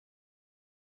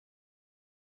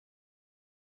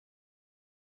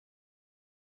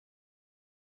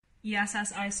Γεια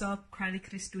σας ISOP, Krali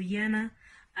Christoyena.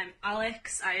 I'm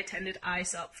Alex. I attended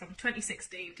ISOP from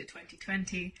 2016 to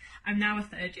 2020. I'm now a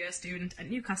third year student at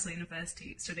Newcastle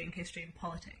University studying history and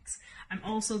politics. I'm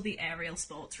also the aerial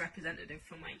sports representative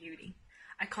for my uni.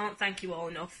 I can't thank you all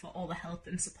enough for all the help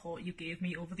and support you gave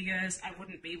me over the years. I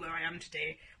wouldn't be where I am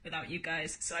today without you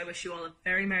guys, so I wish you all a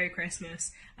very Merry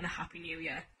Christmas and a Happy New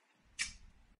Year.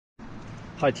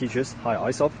 Hi teachers, hi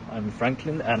ISOP. I'm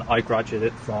Franklin and I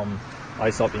graduated from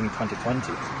ISOP in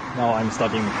 2020. Now I'm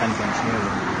studying mechanical engineering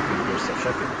at the University of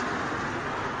Sheffield.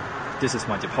 This is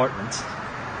my department.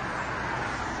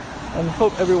 And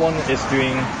hope everyone is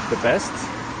doing the best.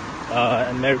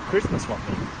 And Merry Christmas from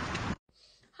me.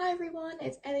 Hi everyone,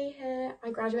 it's Ellie here. I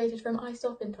graduated from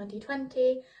ISOP in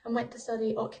 2020 and went to study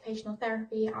occupational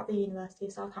therapy at the University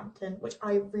of Southampton, which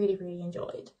I really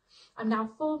enjoyed. I'm now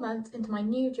 4 months into my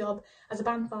new job as a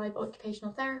Band 5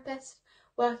 occupational therapist,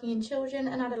 working in children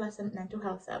and adolescent mental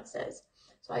health services.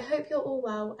 So I hope you're all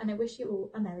well and I wish you all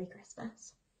a Merry Christmas.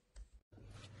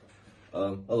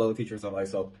 Hello teachers of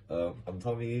ISOP. I'm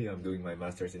Tommy. I'm doing my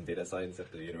Master's in Data Science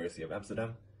at the University of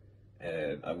Amsterdam.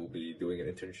 And I will be doing an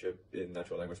internship in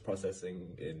natural language processing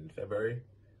in February.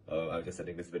 I'm just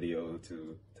sending this video to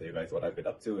tell you guys what I've been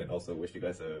up to and also wish you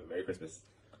guys a Merry Christmas.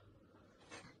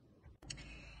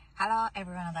 Hello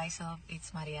everyone at ISOP, it's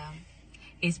Maria.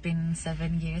 It's been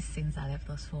 7 years since I left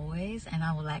those 4 ways and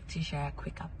I would like to share a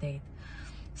quick update.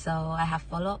 So I have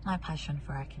followed my passion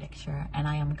for architecture and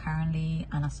I am currently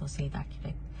an associate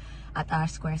architect at R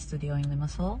Square Studio in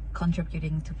Limassol,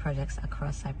 contributing to projects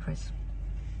across Cyprus.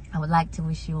 I would like to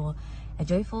wish you all a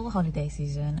joyful holiday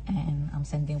season and I'm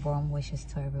sending warm wishes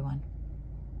to everyone.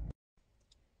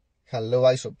 Hello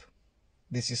ISOP,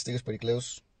 this is Tigos Perikleos,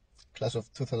 class of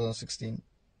 2016.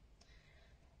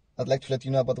 I'd like to let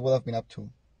you know about what I've been up to.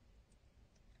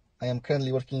 I am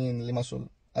currently working in Limassol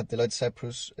at Deloitte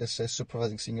Cyprus as a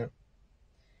supervising senior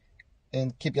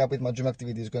and keeping up with my gym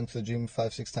activities, going to the gym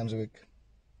 5-6 times a week.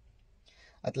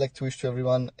 I'd like to wish to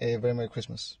everyone a very Merry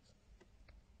Christmas.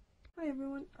 Hi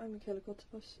everyone, I'm Michaela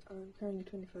Kotopos. I'm currently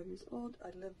 25 years old. I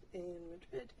live in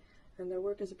Madrid and I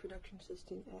work as a production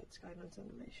assistant at Skylines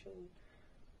Animation.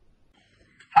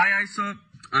 Hi ISOP,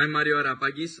 I'm Mario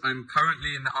Arapagis. I'm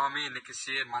currently in the army in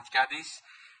Nicosia and Matgadis.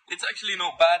 It's actually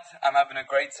not bad. I'm having a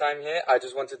great time here. I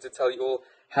just wanted to tell you all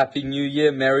Happy New Year,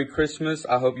 Merry Christmas.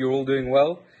 I hope you're all doing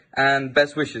well and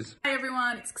best wishes. Hi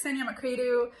everyone, it's Ksenia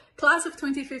Macredu, class of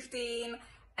 2015,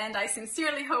 and I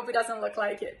sincerely hope it doesn't look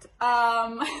like it.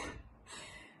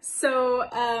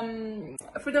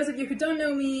 For those of you who don't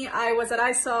know me, I was at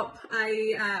ISOP. I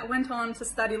went on to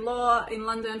study law in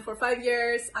London for 5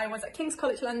 years. I was at King's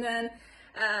College London.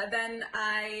 Then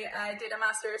I did a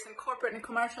master's in corporate and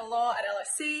commercial law at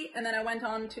LSE, and then I went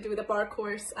on to do the bar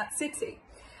course at City.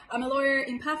 I'm a lawyer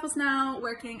in Paphos now,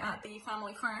 working at the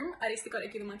family firm, Aristiko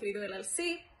Rekidu Mantrido LLC.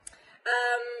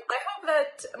 I hope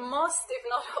that most, if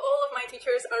not all, of my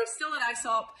teachers are still at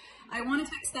ISOP. I wanted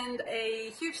to extend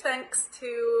a huge thanks to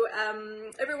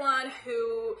everyone who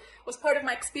was part of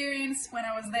my experience when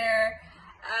I was there.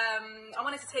 I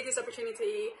wanted to take this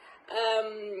opportunity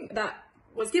that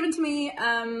was given to me.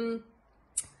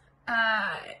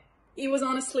 It was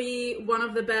honestly one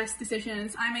of the best decisions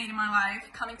I made in my life,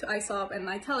 coming to ISOP, and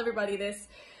I tell everybody this,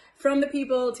 from the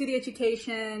people to the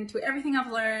education to everything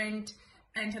I've learned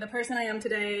and to the person I am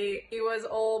today. It was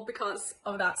all because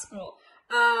of that school.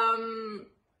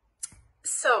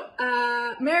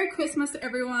 Merry Christmas to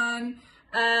everyone.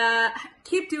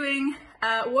 Keep doing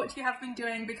what you have been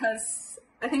doing because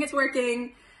I think it's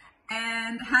working,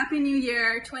 and Happy New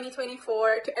Year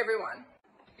 2024 to everyone.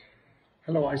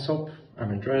 Hello ISOP,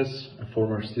 I'm Andres, a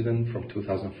former student from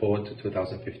 2004 to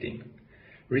 2015.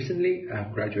 Recently, I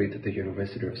have graduated at the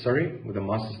University of Surrey with a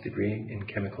master's degree in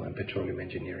chemical and petroleum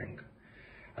engineering.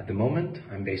 At the moment,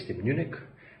 I'm based in Munich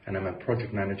and I'm a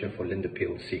project manager for Linde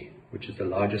PLC, which is the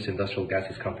largest industrial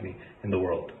gases company in the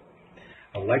world.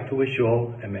 I would like to wish you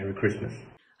all a Merry Christmas.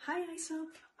 Hi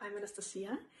ISOP, I'm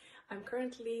Anastasia. I'm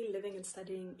currently living and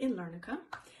studying in Larnaca.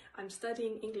 I'm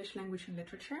studying English language and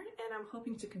literature, and I'm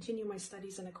hoping to continue my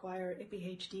studies and acquire a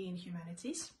PhD in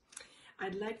humanities.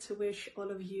 I'd like to wish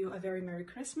all of you a very Merry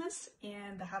Christmas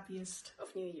and the happiest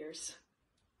of New Year's.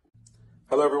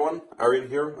 Hello everyone, Arjen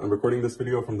here. I'm recording this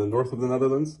video from the north of the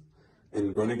Netherlands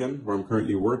in Groningen, where I'm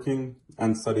currently working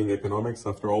and studying economics.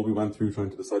 After all we went through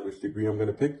trying to decide which degree I'm going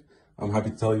to pick, I'm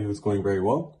happy to tell you it's going very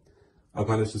well. I've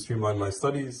managed to streamline my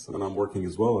studies and I'm working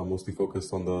as well. I'm mostly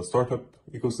focused on the startup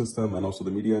ecosystem and also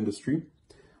the media industry,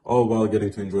 all while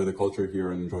getting to enjoy the culture here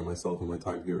and enjoy myself and my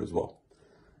time here as well.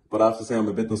 But I have to say I'm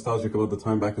a bit nostalgic about the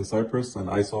time back in Cyprus and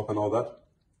ISOP and all that.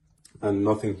 and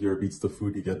nothing here beats the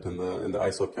food you get in the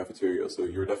ISOP cafeteria. So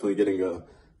you're definitely getting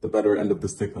the better end of the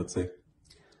stick, let's say.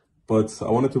 But I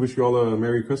wanted to wish you all a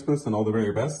Merry Christmas and all the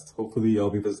very best. Hopefully I'll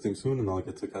be visiting soon and I'll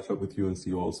get to catch up with you and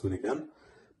see you all soon again.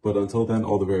 But until then,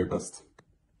 all the very best.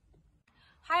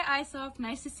 Hi ISOP,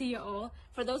 nice to see you all.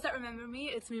 For those that remember me,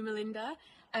 it's me Melinda.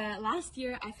 Last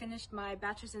year I finished my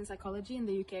Bachelor's in Psychology in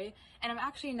the UK, and I'm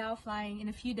actually now flying in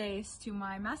a few days to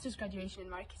my Master's graduation in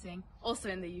Marketing, also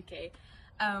in the UK.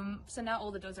 So now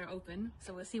all the doors are open,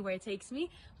 so we'll see where it takes me.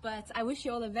 But I wish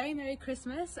you all a very Merry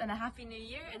Christmas and a Happy New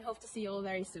Year, and hope to see you all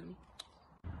very soon.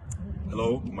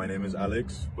 Hello, my name is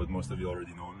Alex, but most of you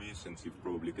already know me since you've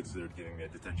probably considered giving me a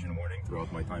detention warning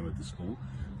throughout my time at the school.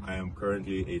 I am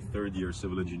currently a third-year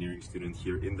civil engineering student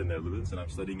here in the Netherlands, and I'm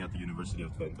studying at the University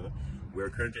of Twente. We are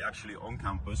currently actually on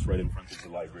campus, right in front of the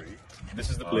library. This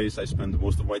is the place I spend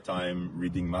most of my time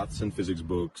reading maths and physics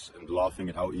books and laughing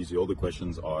at how easy all the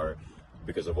questions are,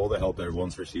 because of all the help that I've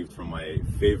once received from my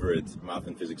favorite math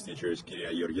and physics teachers,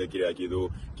 Kyria Georgia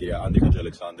Kyriakidou, Kyria Andrika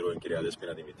Alexandro, and Kyria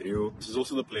Despina Dimitriou. This is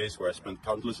also the place where I spent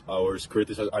countless hours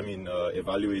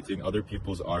evaluating other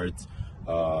people's art,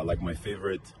 like my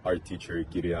favorite art teacher,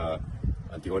 Kyria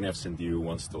Antigonia Sendiu,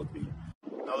 once taught me.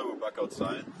 Now that we're back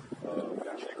outside, we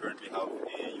actually currently have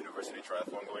a university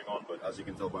triathlon going on, but as you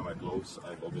can tell by my clothes,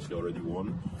 I've obviously already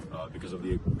won because of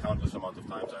the countless amount of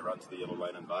times I ran to the yellow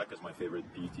line and back, as my favorite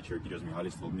PE teacher, Kyrios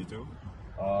Mihalis, told me to.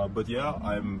 But yeah,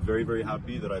 I'm very, very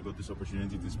happy that I got this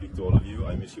opportunity to speak to all of you.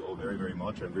 I miss you all very, very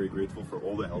much. I'm very grateful for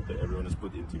all the help that everyone has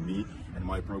put into me and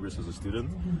my progress as a student.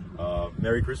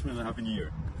 Merry Christmas and Happy New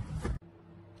Year.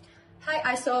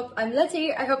 Hi ISOP, I'm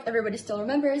Letty. I hope everybody still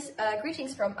remembers.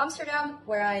 Greetings from Amsterdam,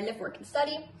 where I live, work and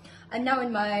study. I'm now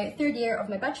in my third year of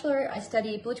my bachelor. I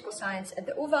study political science at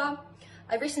the UvA.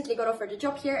 I recently got offered a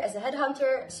job here as a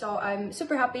headhunter, so I'm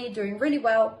super happy, doing really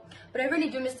well. But I really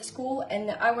do miss the school,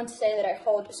 and I want to say that I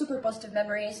hold super positive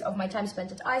memories of my time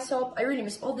spent at ISOP. I really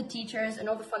miss all the teachers and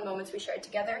all the fun moments we shared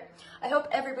together. I hope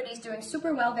everybody's doing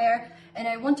super well there, and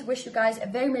I want to wish you guys a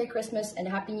very Merry Christmas and a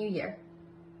Happy New Year.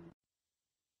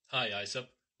 Hi ISOP,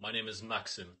 my name is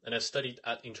Maxim, and I studied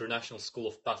at International School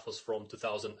of Paphos from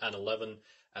 2011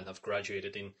 and have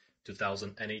graduated in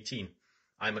 2018.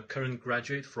 I'm a current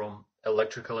graduate from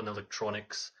Electrical and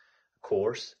Electronics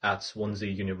course at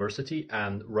Swansea University,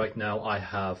 and right now I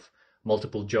have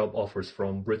multiple job offers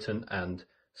from Britain and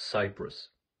Cyprus.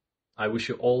 I wish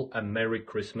you all a Merry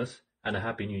Christmas and a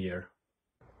Happy New Year.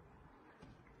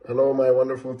 Hello, my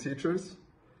wonderful teachers.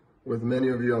 With many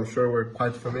of you, I'm sure we're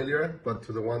quite familiar, but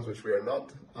to the ones which we are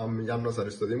not, I'm Yamnos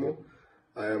Aristodimou.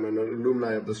 I am an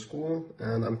alumni of the school,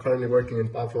 and I'm currently working in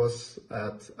Paphos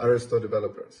at Aristo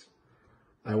Developers.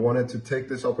 I wanted to take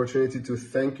this opportunity to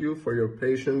thank you for your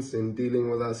patience in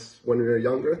dealing with us when we were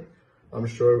younger. I'm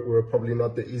sure we were probably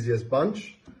not the easiest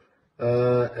bunch.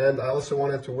 And I also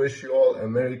wanted to wish you all a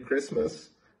Merry Christmas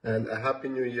and a Happy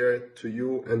New Year to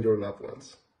you and your loved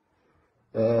ones.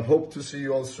 Hope to see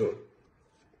you all soon.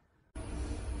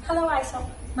 Hello ISOP,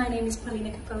 my name is Paulina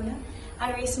Capona.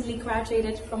 I recently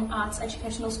graduated from Arts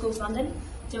Educational Schools London,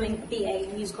 doing a BA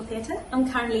in musical theatre.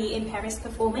 I'm currently in Paris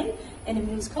performing in a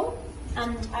musical,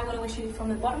 and I want to wish you from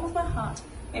the bottom of my heart,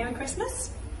 Merry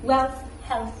Christmas, wealth,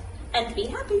 health, and be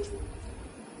happy.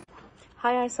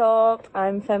 Hi ISOP,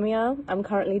 I'm Femia. I'm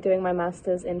currently doing my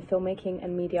Masters in Filmmaking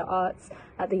and Media Arts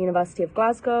at the University of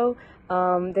Glasgow.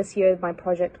 This year my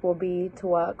project will be to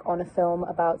work on a film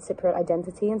about Cypriot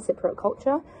identity and Cypriot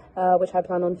culture, which I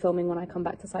plan on filming when I come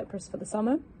back to Cyprus for the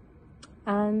summer.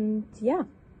 And yeah,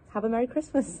 have a Merry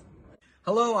Christmas.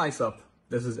 Hello ISOP,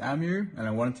 this is Amir, and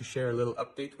I wanted to share a little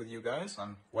update with you guys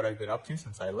on what I've been up to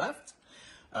since I left.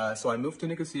 So I moved to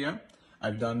Nicosia.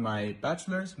 I've done my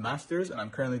bachelor's, master's, and I'm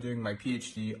currently doing my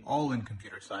PhD all in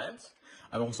computer science.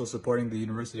 I'm also supporting the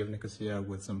University of Nicosia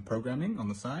with some programming on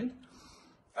the side.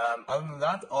 Other than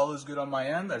that, all is good on my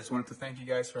end. I just wanted to thank you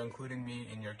guys for including me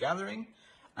in your gathering,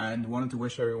 and wanted to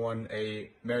wish everyone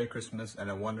a Merry Christmas and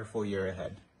a wonderful year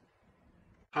ahead.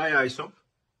 Hi ISOP,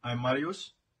 I'm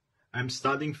Marius. I'm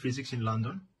studying physics in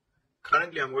London.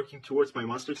 Currently I'm working towards my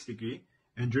master's degree,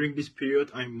 and during this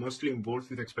period I'm mostly involved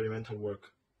with experimental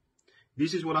work.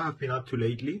 This is what I have been up to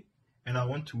lately, and I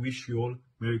want to wish you all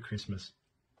Merry Christmas.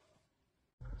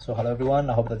 So hello everyone,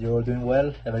 I hope that you're all doing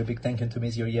well. A very big thank you to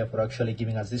Miss Georgia for actually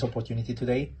giving us this opportunity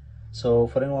today. So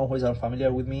for anyone who is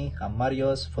unfamiliar with me, I'm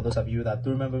Marios. For those of you that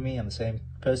do remember me, I'm the same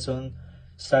person,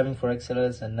 striving for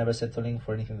excellence and never settling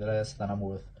for anything less than I'm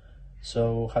worth.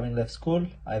 So having left school,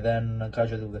 I then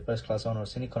graduated with a first class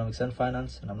honors in economics and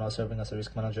finance, and I'm now serving as a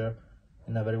risk manager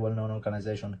in a very well-known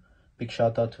organization. Big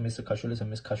shout out to Mr. Kashulis and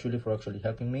Ms. Kashuli for actually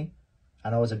helping me. I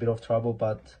know it was a bit of trouble,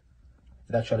 but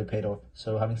it actually paid off.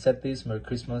 So having said this, Merry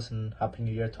Christmas and Happy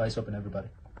New Year to ISOP and everybody.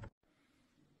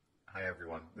 Hi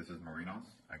everyone, this is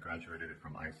Marinos. I graduated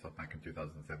from ISOP back in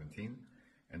 2017,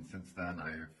 and since then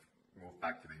I've moved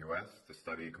back to the US to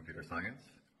study computer science,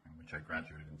 in which I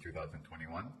graduated in 2021,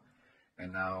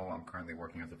 and now I'm currently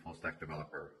working as a full stack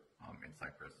developer in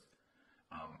Cyprus.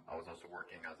 I was also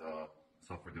working as a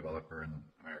software developer in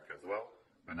America as well,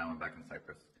 but now I'm back in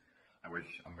Cyprus. I'm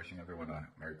wishing everyone a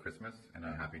Merry Christmas and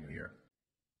a Happy New Year.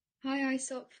 Hi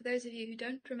ISOP, for those of you who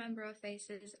don't remember our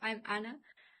faces, I'm Anna,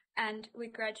 and we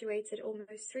graduated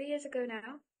almost 3 years ago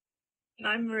now. And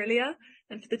I'm Marilia,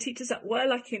 and for the teachers that were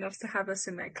lucky enough to have us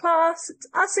in their class, it's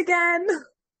us again!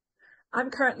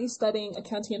 I'm currently studying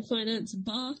accounting and finance in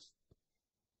Bath.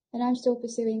 And I'm still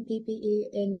pursuing PPE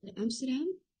in Amsterdam.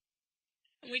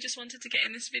 And we just wanted to get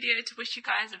in this video to wish you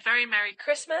guys a very Merry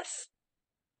Christmas.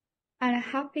 And a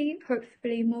happy,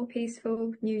 hopefully more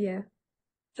peaceful New Year.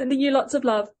 Sending you lots of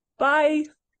love. Bye!